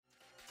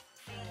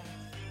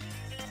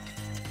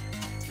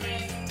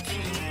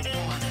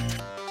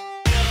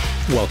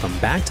Welcome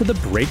back to The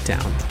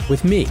Breakdown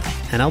with me,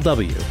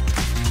 NLW.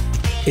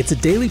 It's a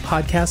daily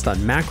podcast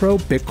on macro,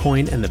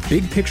 Bitcoin, and the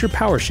big picture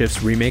power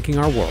shifts remaking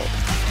our world.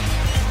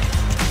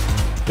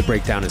 The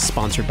Breakdown is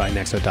sponsored by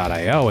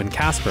Nexo.io and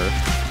Casper,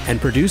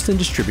 and produced and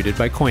distributed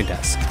by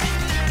CoinDesk.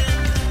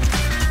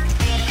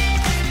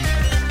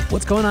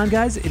 What's going on,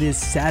 guys? It is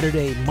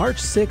Saturday, March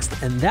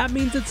 6th, and that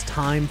means it's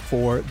time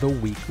for the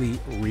weekly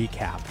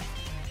recap.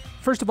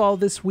 First of all,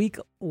 this week,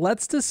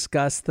 let's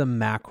discuss the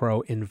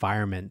macro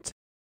environment.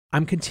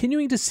 I'm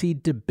continuing to see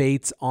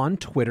debates on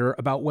Twitter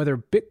about whether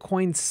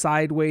Bitcoin's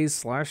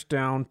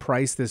sideways/down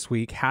price this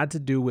week had to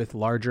do with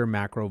larger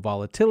macro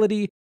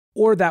volatility,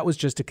 or that was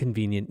just a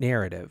convenient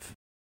narrative.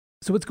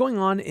 So what's going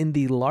on in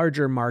the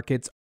larger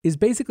markets is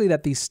basically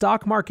that the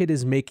stock market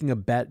is making a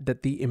bet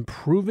that the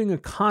improving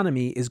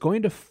economy is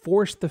going to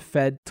force the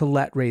Fed to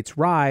let rates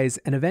rise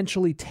and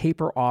eventually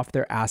taper off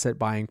their asset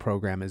buying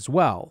program as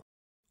well,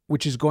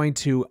 which is going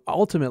to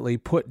ultimately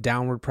put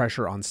downward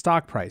pressure on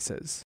stock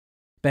prices.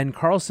 Ben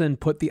Carlson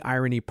put the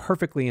irony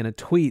perfectly in a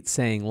tweet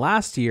saying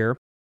last year,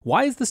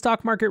 why is the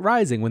stock market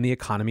rising when the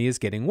economy is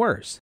getting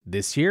worse?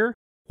 This year,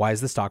 why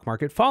is the stock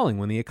market falling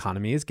when the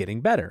economy is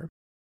getting better?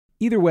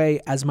 Either way,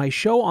 as my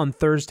show on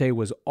Thursday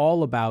was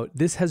all about,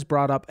 this has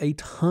brought up a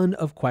ton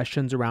of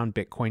questions around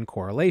Bitcoin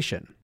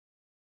correlation.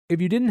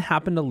 If you didn't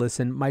happen to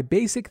listen, my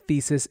basic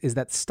thesis is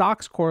that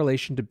stocks'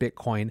 correlation to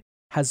Bitcoin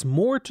has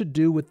more to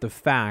do with the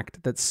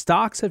fact that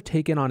stocks have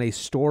taken on a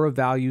store of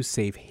value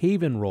safe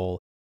haven role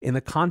in the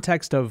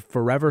context of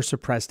forever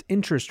suppressed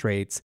interest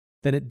rates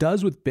than it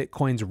does with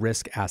Bitcoin's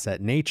risk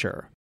asset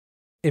nature.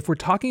 If we're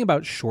talking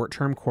about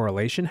short-term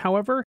correlation,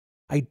 however,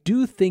 I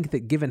do think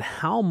that given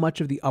how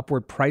much of the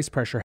upward price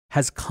pressure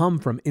has come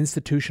from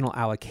institutional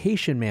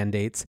allocation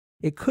mandates,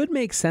 it could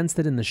make sense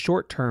that in the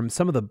short term,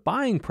 some of the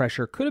buying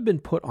pressure could have been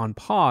put on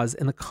pause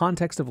in the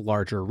context of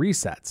larger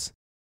resets.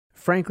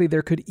 Frankly,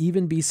 there could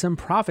even be some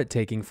profit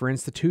taking for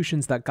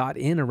institutions that got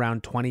in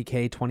around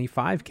 20K,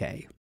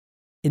 25K.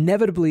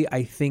 Inevitably,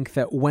 I think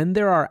that when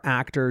there are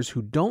actors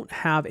who don't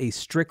have a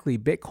strictly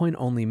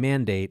Bitcoin-only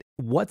mandate,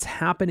 what's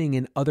happening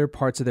in other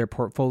parts of their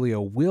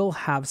portfolio will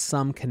have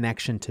some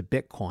connection to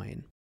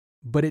Bitcoin.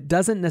 But it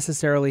doesn't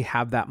necessarily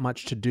have that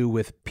much to do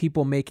with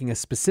people making a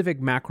specific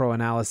macro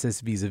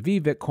analysis vis-a-vis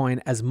Bitcoin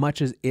as much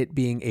as it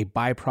being a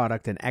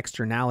byproduct and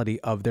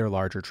externality of their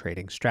larger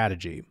trading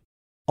strategy.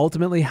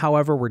 Ultimately,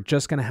 however, we're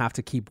just going to have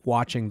to keep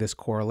watching this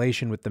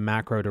correlation with the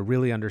macro to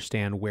really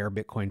understand where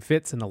Bitcoin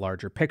fits in the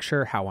larger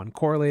picture, how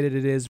uncorrelated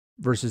it is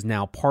versus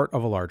now part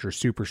of a larger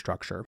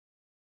superstructure.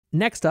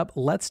 Next up,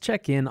 let's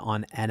check in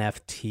on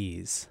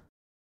NFTs.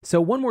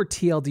 So one more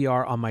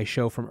TLDR on my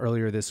show from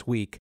earlier this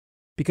week,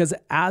 because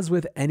as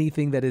with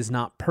anything that is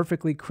not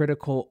perfectly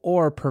critical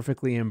or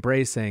perfectly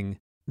embracing,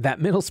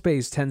 that middle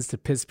space tends to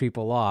piss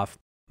people off.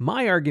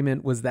 My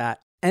argument was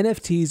that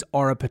NFTs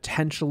are a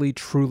potentially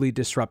truly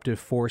disruptive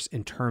force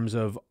in terms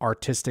of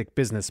artistic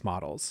business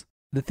models.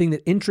 The thing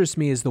that interests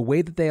me is the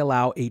way that they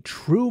allow a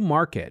true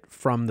market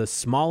from the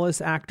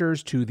smallest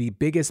actors to the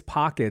biggest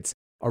pockets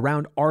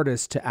around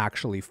artists to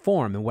actually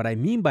form. And what I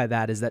mean by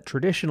that is that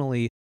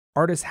traditionally,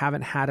 artists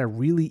haven't had a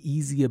really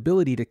easy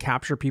ability to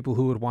capture people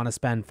who would want to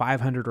spend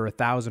 $500 or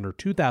 $1,000 or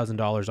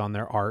 $2,000 on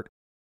their art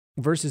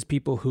versus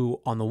people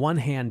who, on the one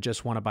hand,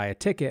 just want to buy a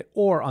ticket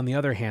or on the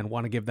other hand,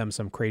 want to give them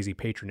some crazy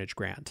patronage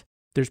grant.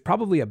 There's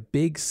probably a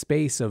big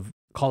space of,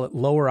 call it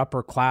lower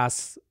upper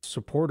class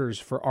supporters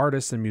for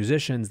artists and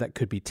musicians that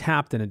could be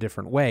tapped in a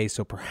different way,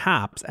 so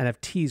perhaps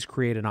NFTs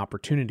create an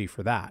opportunity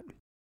for that.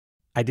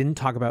 I didn't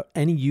talk about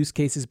any use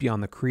cases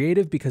beyond the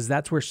creative because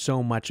that's where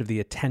so much of the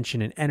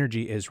attention and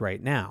energy is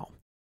right now.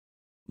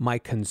 My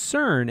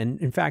concern, and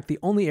in fact the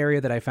only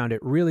area that I found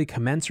it really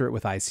commensurate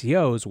with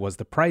ICOs, was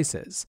the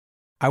prices.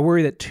 I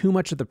worry that too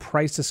much of the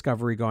price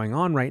discovery going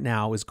on right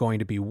now is going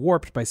to be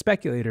warped by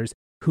speculators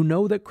who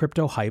know that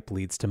crypto hype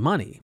leads to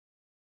money.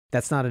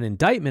 That's not an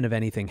indictment of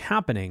anything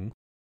happening,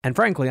 and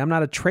frankly, I'm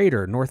not a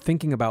trader nor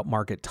thinking about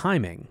market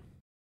timing.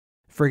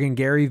 Friggin'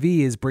 Gary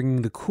Vee is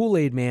bringing the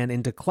Kool-Aid man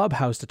into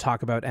Clubhouse to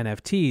talk about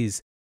NFTs,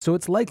 so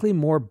it's likely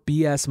more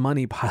BS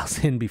money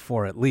piles in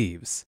before it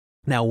leaves.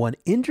 Now, one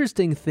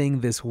interesting thing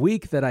this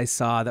week that I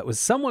saw that was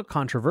somewhat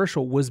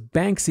controversial was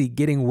Banksy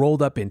getting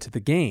rolled up into the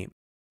game.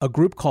 A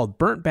group called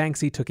Burnt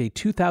Banksy took a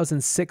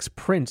 2006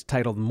 print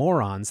titled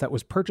Morons that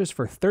was purchased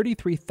for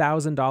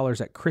 $33,000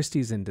 at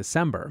Christie's in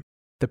December.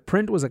 The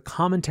print was a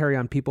commentary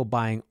on people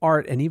buying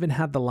art and even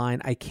had the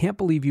line, "I can't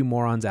believe you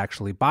morons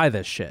actually buy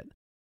this shit."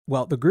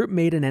 Well, the group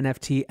made an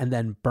NFT and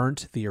then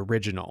burnt the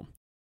original.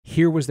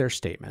 Here was their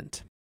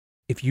statement.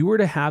 If you were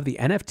to have the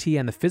NFT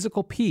and the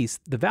physical piece,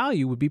 the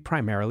value would be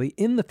primarily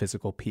in the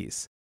physical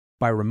piece.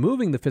 By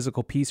removing the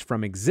physical piece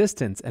from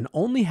existence and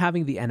only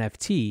having the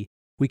NFT,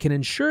 we can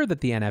ensure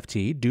that the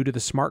NFT, due to the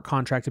smart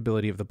contract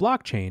ability of the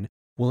blockchain,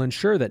 will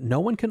ensure that no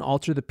one can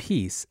alter the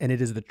piece and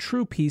it is the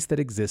true piece that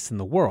exists in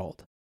the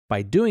world.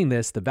 By doing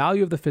this, the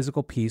value of the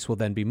physical piece will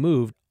then be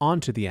moved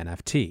onto the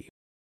NFT.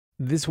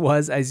 This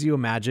was, as you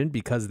imagine,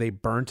 because they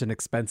burnt an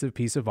expensive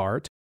piece of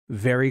art,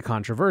 very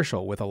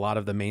controversial, with a lot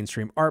of the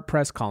mainstream art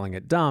press calling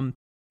it dumb,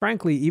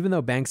 Frankly, even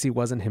though Banksy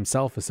wasn't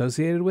himself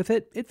associated with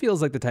it, it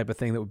feels like the type of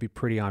thing that would be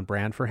pretty on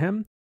brand for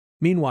him.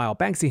 Meanwhile,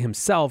 Banksy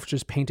himself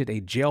just painted a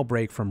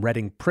jailbreak from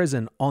Reading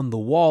Prison on the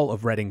wall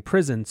of Reading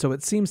Prison, so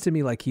it seems to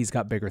me like he's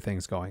got bigger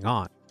things going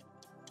on.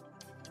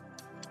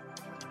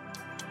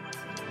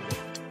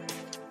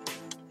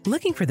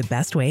 Looking for the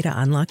best way to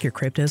unlock your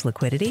crypto's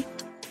liquidity?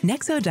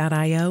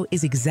 Nexo.io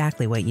is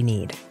exactly what you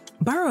need.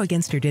 Borrow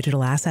against your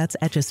digital assets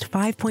at just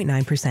 5.9%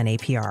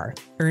 APR.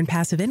 Earn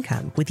passive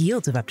income with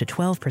yields of up to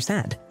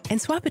 12%.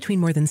 And swap between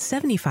more than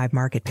 75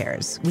 market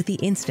pairs with the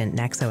instant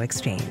Nexo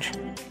exchange.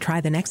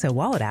 Try the Nexo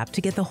wallet app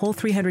to get the whole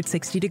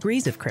 360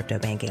 degrees of crypto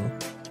banking.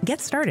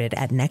 Get started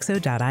at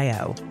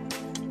Nexo.io.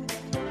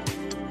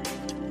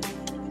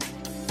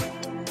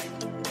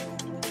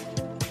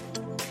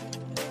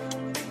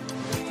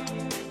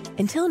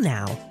 Until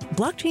now,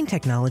 blockchain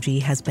technology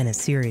has been a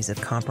series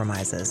of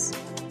compromises.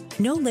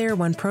 No Layer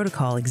 1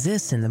 protocol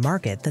exists in the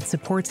market that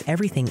supports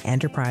everything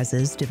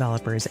enterprises,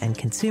 developers, and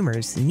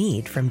consumers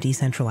need from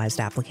decentralized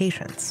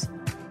applications.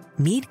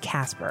 Meet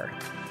Casper.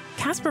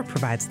 Casper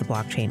provides the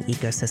blockchain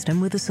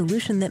ecosystem with a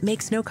solution that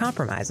makes no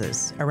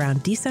compromises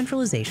around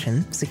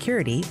decentralization,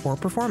 security, or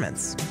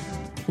performance.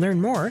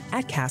 Learn more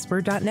at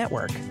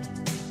casper.network.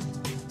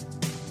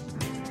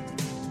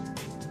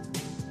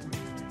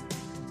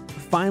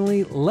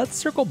 Finally, let's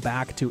circle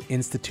back to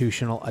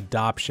institutional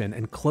adoption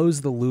and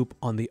close the loop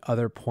on the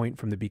other point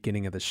from the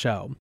beginning of the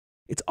show.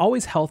 It's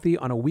always healthy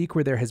on a week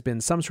where there has been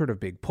some sort of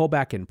big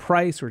pullback in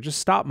price or just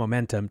stop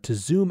momentum to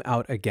zoom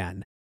out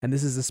again. And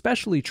this is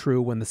especially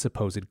true when the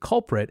supposed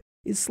culprit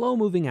is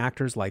slow-moving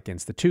actors like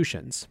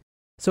institutions.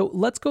 So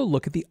let's go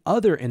look at the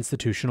other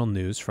institutional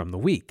news from the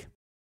week.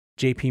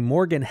 JP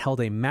Morgan held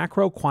a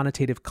macro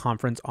quantitative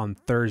conference on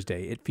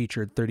Thursday. It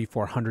featured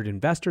 3,400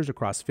 investors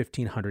across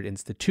 1,500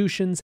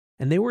 institutions,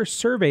 and they were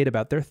surveyed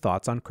about their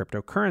thoughts on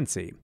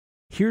cryptocurrency.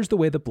 Here's the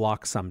way the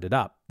block summed it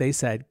up. They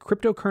said,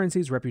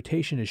 cryptocurrency's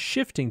reputation is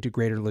shifting to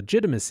greater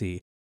legitimacy,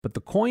 but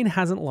the coin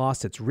hasn't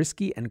lost its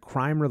risky and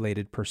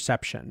crime-related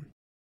perception.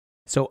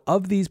 So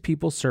of these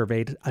people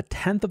surveyed, a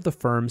tenth of the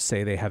firms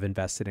say they have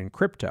invested in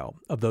crypto.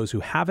 Of those who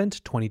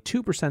haven't,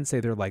 22%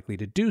 say they're likely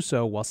to do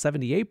so, while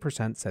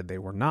 78% said they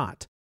were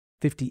not.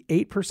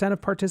 58%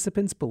 of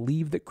participants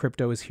believe that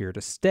crypto is here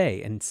to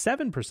stay, and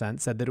 7%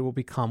 said that it will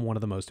become one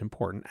of the most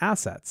important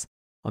assets.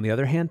 On the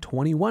other hand,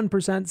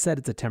 21% said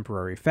it's a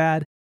temporary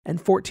fad,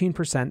 and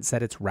 14%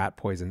 said it's rat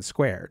poison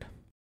squared.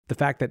 The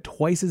fact that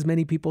twice as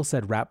many people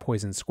said rat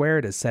poison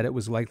squared as said it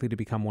was likely to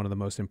become one of the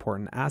most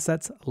important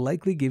assets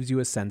likely gives you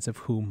a sense of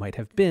who might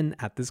have been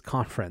at this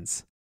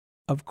conference.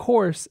 Of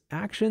course,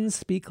 actions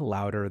speak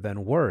louder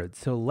than words,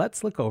 so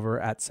let's look over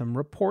at some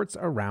reports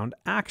around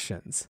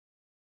actions.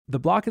 The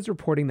block is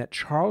reporting that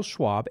Charles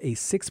Schwab, a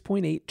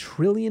 $6.8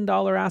 trillion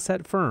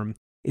asset firm,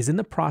 is in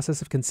the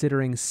process of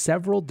considering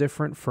several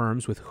different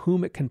firms with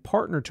whom it can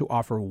partner to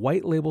offer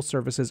white label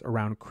services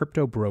around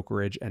crypto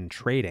brokerage and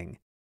trading.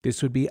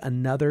 This would be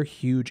another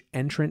huge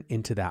entrant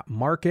into that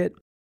market,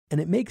 and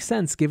it makes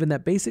sense given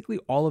that basically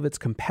all of its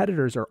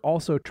competitors are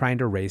also trying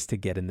to race to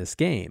get in this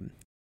game.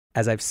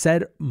 As I've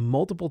said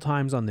multiple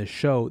times on this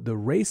show, the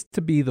race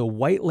to be the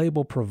white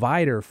label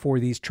provider for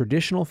these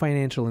traditional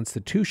financial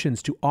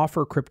institutions to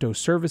offer crypto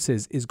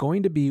services is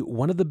going to be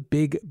one of the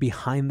big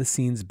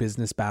behind-the-scenes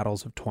business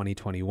battles of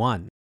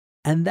 2021.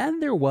 And then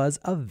there was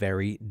a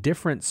very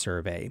different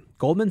survey.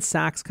 Goldman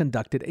Sachs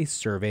conducted a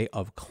survey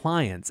of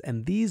clients,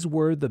 and these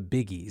were the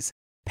biggies.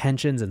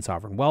 Pensions and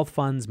sovereign wealth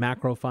funds,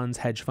 macro funds,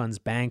 hedge funds,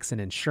 banks, and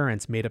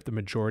insurance made up the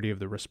majority of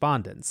the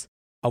respondents,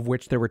 of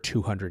which there were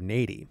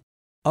 280.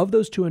 Of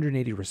those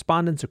 280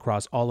 respondents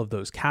across all of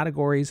those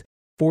categories,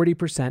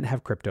 40%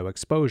 have crypto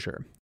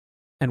exposure.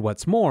 And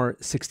what's more,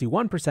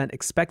 61%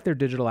 expect their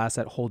digital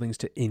asset holdings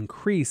to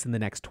increase in the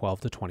next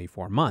 12 to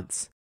 24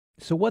 months.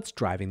 So what's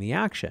driving the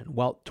action?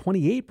 Well,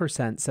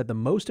 28% said the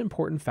most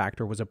important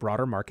factor was a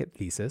broader market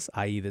thesis,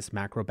 i.e. this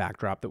macro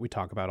backdrop that we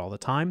talk about all the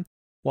time,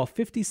 while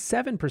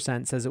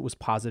 57% says it was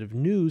positive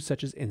news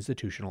such as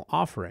institutional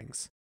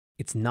offerings.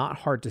 It's not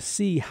hard to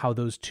see how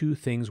those two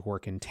things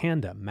work in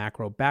tandem.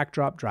 Macro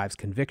backdrop drives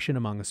conviction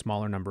among a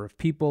smaller number of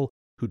people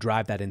who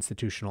drive that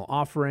institutional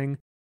offering,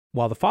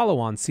 while the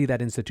follow-ons see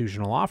that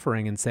institutional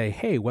offering and say,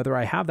 hey, whether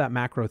I have that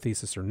macro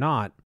thesis or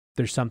not,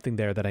 there's something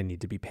there that I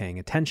need to be paying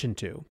attention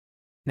to.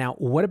 Now,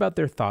 what about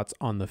their thoughts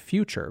on the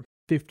future?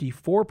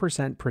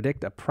 54%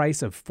 predict a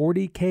price of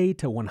 $40K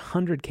to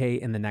 $100K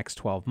in the next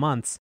 12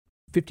 months.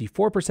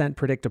 54%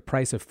 predict a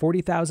price of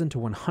 $40,000 to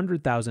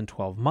 $100,000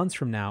 12 months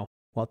from now,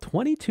 while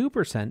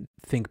 22%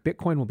 think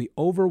Bitcoin will be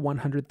over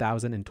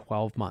 $100,000 in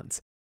 12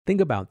 months. Think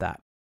about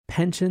that.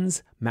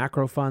 Pensions,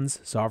 macro funds,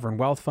 sovereign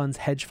wealth funds,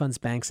 hedge funds,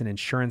 banks, and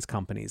insurance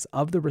companies.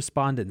 Of the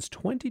respondents,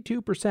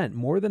 22%,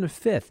 more than a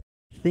fifth,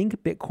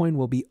 think Bitcoin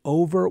will be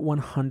over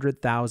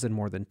 $100,000,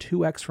 more than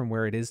 2x from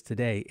where it is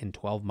today in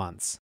 12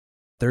 months.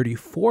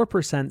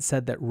 34%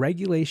 said that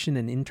regulation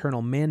and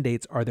internal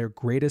mandates are their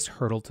greatest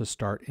hurdle to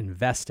start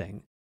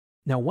investing.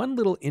 Now, one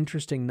little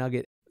interesting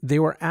nugget, They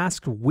were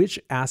asked which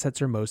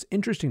assets are most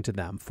interesting to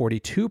them.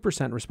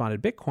 42%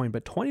 responded Bitcoin,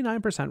 but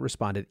 29%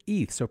 responded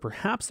ETH. So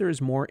perhaps there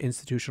is more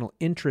institutional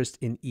interest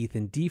in ETH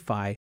and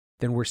DeFi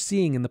than we're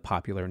seeing in the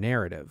popular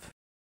narrative.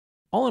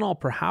 All in all,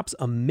 perhaps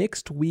a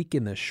mixed week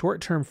in the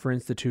short term for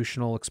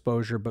institutional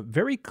exposure, but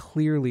very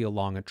clearly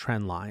along a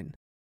trend line.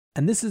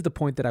 And this is the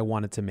point that I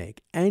wanted to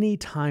make.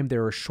 Anytime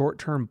there are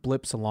short-term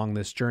blips along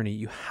this journey,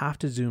 you have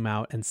to zoom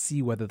out and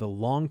see whether the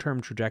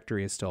long-term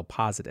trajectory is still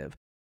positive.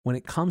 When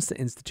it comes to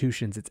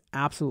institutions, it's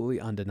absolutely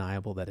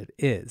undeniable that it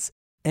is.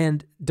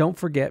 And don't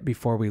forget,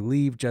 before we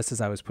leave, just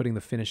as I was putting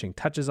the finishing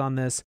touches on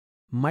this,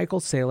 Michael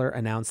Saylor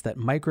announced that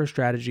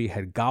MicroStrategy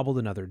had gobbled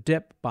another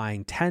dip,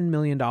 buying $10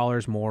 million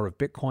more of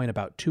Bitcoin,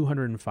 about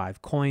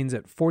 205 coins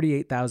at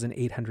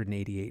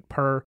 $48,888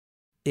 per.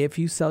 If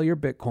you sell your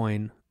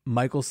Bitcoin,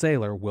 Michael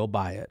Saylor will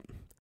buy it.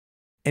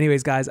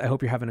 Anyways, guys, I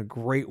hope you're having a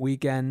great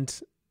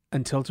weekend.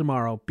 Until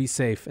tomorrow, be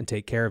safe and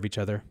take care of each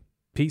other.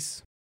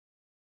 Peace.